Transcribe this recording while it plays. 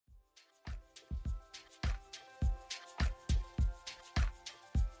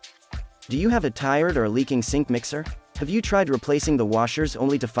Do you have a tired or leaking sink mixer? Have you tried replacing the washers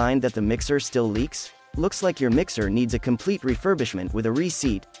only to find that the mixer still leaks? Looks like your mixer needs a complete refurbishment with a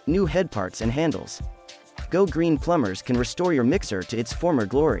reseat, new head parts and handles. Go Green Plumbers can restore your mixer to its former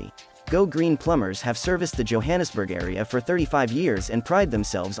glory. Go Green Plumbers have serviced the Johannesburg area for 35 years and pride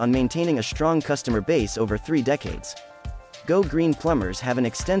themselves on maintaining a strong customer base over 3 decades. Go Green Plumbers have an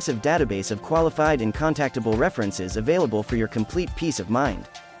extensive database of qualified and contactable references available for your complete peace of mind.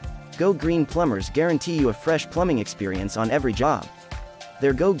 Go Green Plumbers guarantee you a fresh plumbing experience on every job.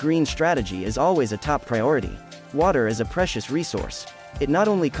 Their Go Green strategy is always a top priority. Water is a precious resource. It not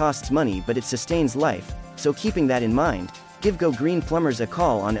only costs money but it sustains life, so keeping that in mind, give Go Green Plumbers a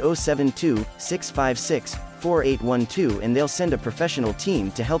call on 072-656-4812 and they'll send a professional team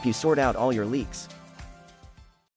to help you sort out all your leaks.